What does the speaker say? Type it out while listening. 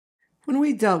When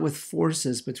we dealt with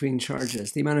forces between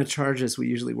charges, the amount of charges we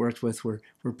usually worked with were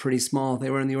pretty small. They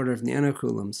were in the order of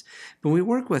nanocoulombs. But when we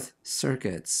work with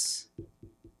circuits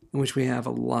in which we have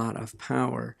a lot of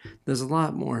power, there's a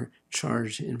lot more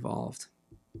charge involved.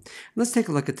 Let's take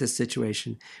a look at this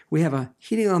situation. We have a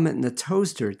heating element in the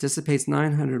toaster. It dissipates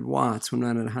 900 watts when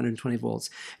run at 120 volts.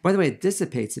 By the way, it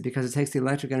dissipates it because it takes the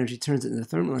electric energy, turns it into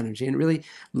thermal energy, and really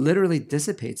literally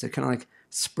dissipates it, kind of like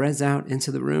spreads out into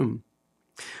the room.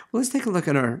 Well, let's take a look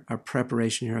at our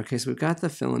preparation here. Okay, so we've got the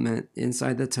filament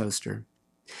inside the toaster.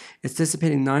 It's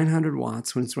dissipating 900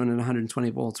 watts when it's running at 120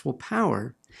 volts. Well,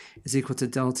 power is equal to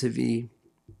delta V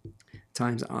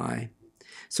times I.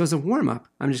 So as a warm-up,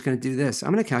 I'm just going to do this.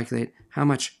 I'm going to calculate how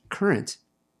much current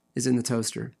is in the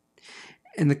toaster.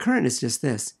 And the current is just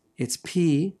this. It's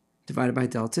P divided by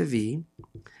delta V.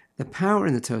 The power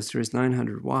in the toaster is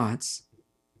 900 watts.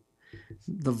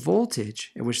 The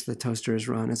voltage at which the toaster is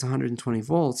run is 120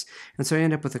 volts. And so I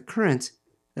end up with a current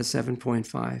of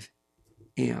 7.5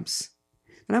 amps.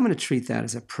 And I'm going to treat that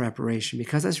as a preparation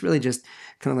because that's really just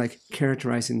kind of like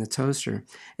characterizing the toaster.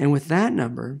 And with that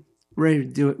number, we're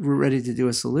ready to do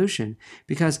a solution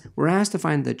because we're asked to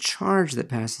find the charge that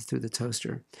passes through the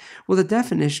toaster. Well, the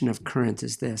definition of current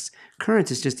is this. Current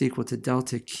is just equal to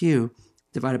delta Q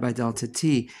divided by delta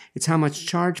T. It's how much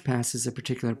charge passes a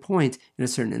particular point in a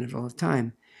certain interval of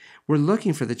time. We're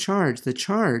looking for the charge. The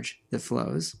charge that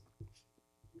flows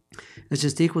is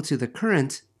just equal to the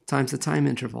current times the time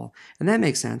interval. And that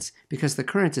makes sense because the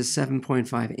current is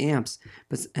 7.5 amps,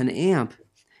 but an amp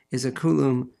is a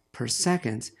coulomb per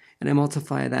second. And I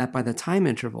multiply that by the time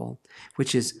interval,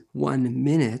 which is 1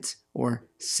 minute or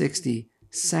 60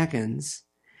 seconds.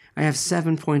 I have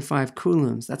 7.5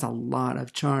 coulombs. That's a lot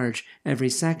of charge every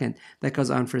second. That goes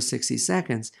on for 60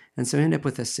 seconds. And so I end up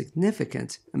with a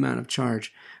significant amount of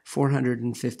charge,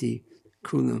 450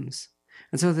 coulombs.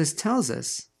 And so this tells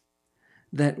us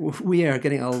that we are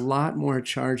getting a lot more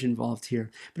charge involved here.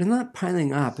 But it's not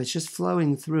piling up, it's just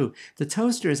flowing through. The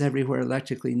toaster is everywhere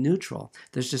electrically neutral.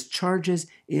 There's just charges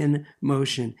in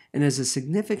motion, and there's a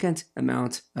significant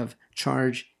amount of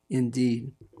charge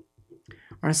indeed.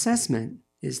 Our assessment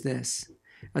is this.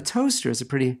 A toaster is a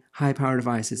pretty high-power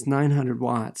device. It's 900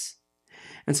 watts.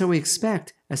 And so we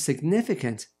expect a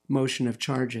significant motion of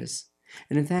charges.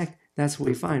 And in fact, that's what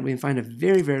we find. We find a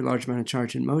very, very large amount of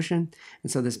charge in motion,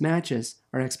 and so this matches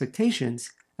our expectations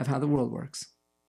of how the world works.